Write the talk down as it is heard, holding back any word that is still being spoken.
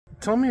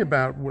Tell me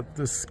about what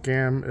this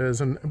scam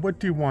is, and what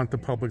do you want the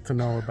public to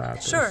know about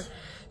this? Sure.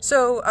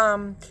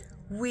 So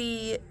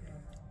we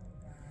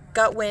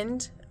got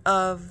wind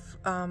of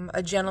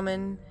a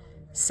gentleman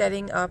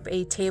setting up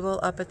a table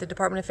up at the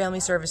Department of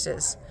Family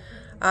Services.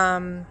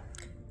 And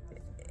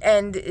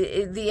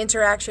the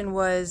interaction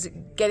was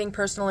getting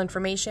personal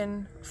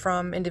information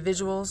from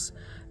individuals,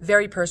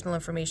 very personal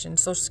information,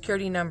 Social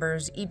Security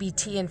numbers,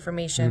 EBT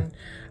information,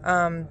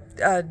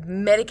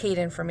 Medicaid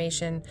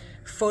information,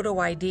 photo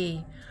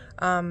ID.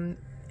 And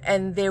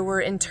they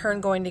were in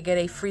turn going to get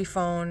a free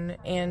phone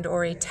and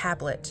or a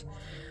tablet.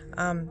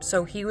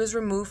 So he was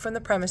removed from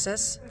the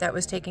premises. That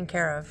was taken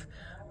care of.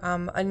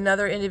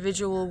 Another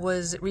individual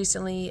was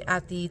recently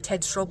at the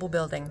Ted Strobel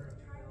building.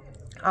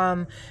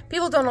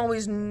 People don't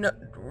always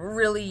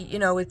really,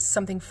 it's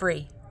something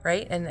free,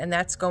 right? And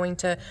that's going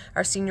to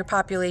our senior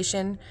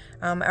population,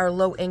 our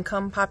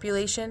low-income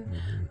population.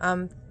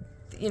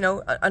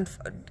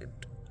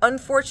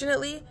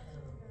 Unfortunately,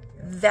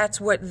 that's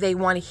what they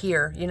want to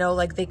hear,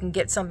 like they can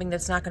get something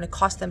that's not going to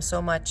cost them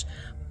so much.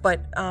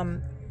 But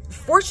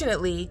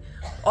fortunately,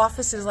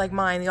 offices like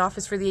mine, the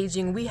Office for the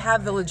Aging, we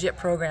have the legit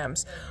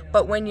programs.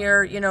 But when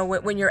you're,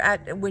 when you're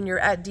at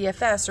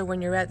DFS or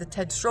when you're at the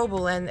Ted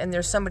Strobel and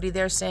there's somebody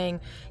there saying,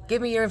 "Give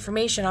me your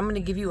information, I'm going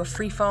to give you a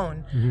free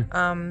phone,"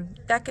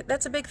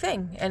 that's a big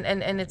thing,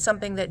 and it's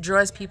something that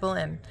draws people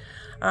in.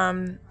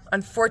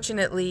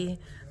 Unfortunately,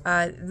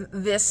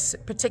 this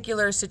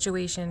particular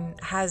situation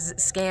has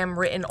scam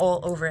written all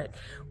over it.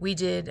 We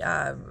did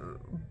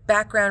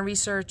background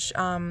research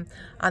on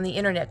the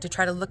internet to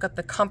try to look up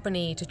the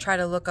company, to try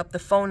to look up the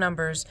phone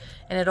numbers,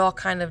 and it all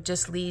kind of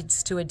just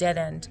leads to a dead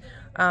end.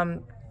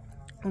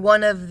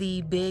 One of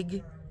the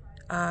big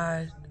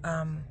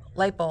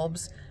light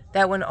bulbs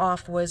that went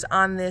off was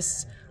on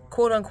this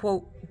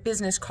quote-unquote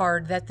business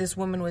card that this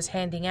woman was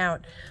handing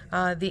out.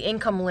 The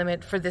income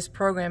limit for this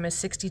program is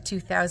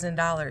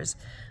 $62,000.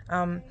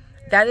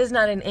 That is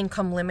not an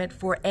income limit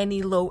for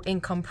any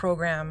low-income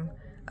program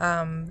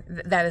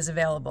that is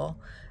available.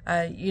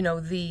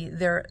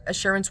 Their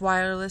Assurance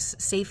Wireless,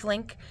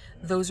 SafeLink,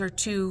 those are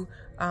two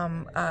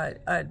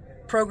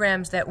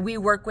programs that we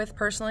work with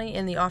personally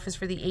in the Office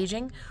for the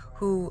Aging,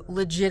 who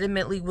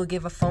legitimately will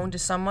give a phone to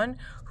someone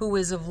who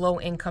is of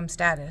low-income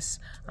status,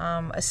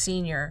 a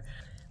senior.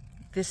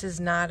 This is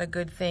not a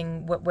good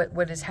thing,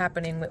 what is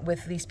happening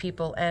with these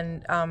people.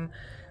 And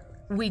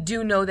we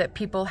do know that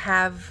people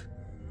have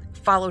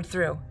followed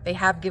through. They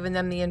have given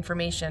them the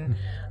information.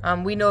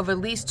 We know of at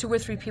least 2 or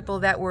 3 people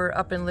that were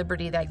up in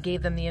Liberty that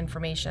gave them the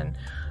information.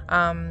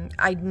 I'm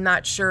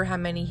not sure how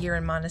many here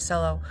in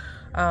Monticello,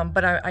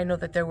 but I know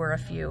that there were a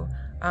few.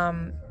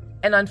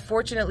 And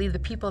unfortunately, the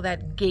people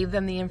that gave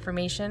them the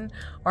information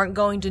aren't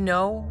going to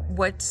know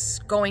what's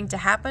going to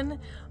happen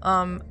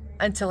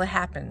until it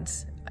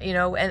happens.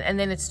 And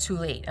then it's too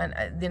late, and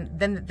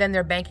then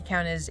their bank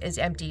account is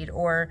emptied,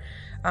 or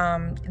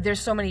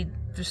there's so many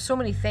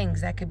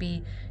things that could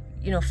be,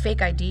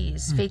 fake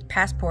IDs, fake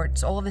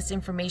passports. All of this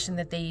information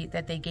that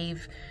they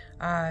gave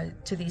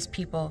to these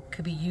people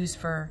could be used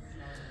for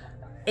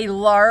a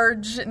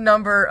large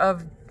number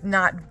of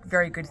not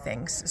very good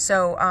things.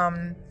 So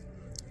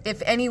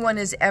if anyone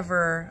is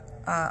ever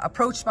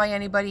approached by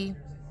anybody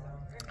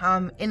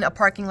in a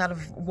parking lot of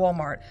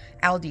Walmart,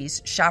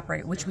 Aldi's,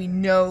 ShopRite, which we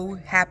know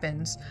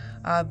happens,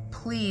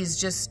 please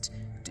just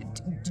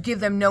give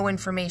them no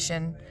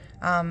information.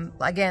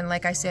 Again,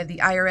 like I said, the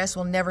IRS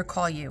will never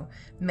call you.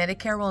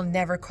 Medicare will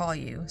never call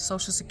you.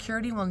 Social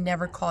Security will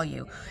never call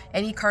you.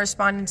 Any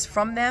correspondence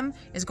from them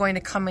is going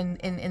to come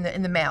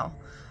in the mail,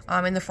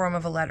 in the form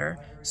of a letter.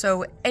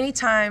 So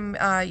anytime,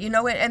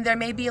 and there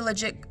may be a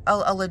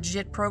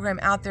legit program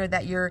out there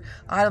that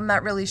I'm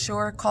not really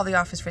sure, call the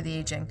Office for the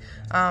Aging.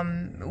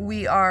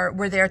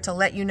 We're there to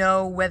let you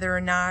know whether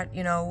or not,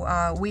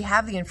 we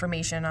have the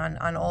information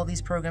on all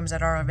these programs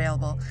that are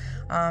available,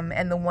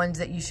 and the ones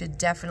that you should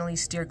definitely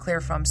steer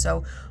clear from.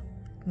 So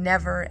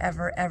never,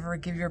 ever, ever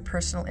give your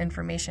personal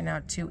information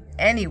out to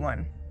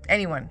anyone.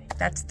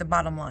 That's the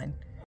bottom line.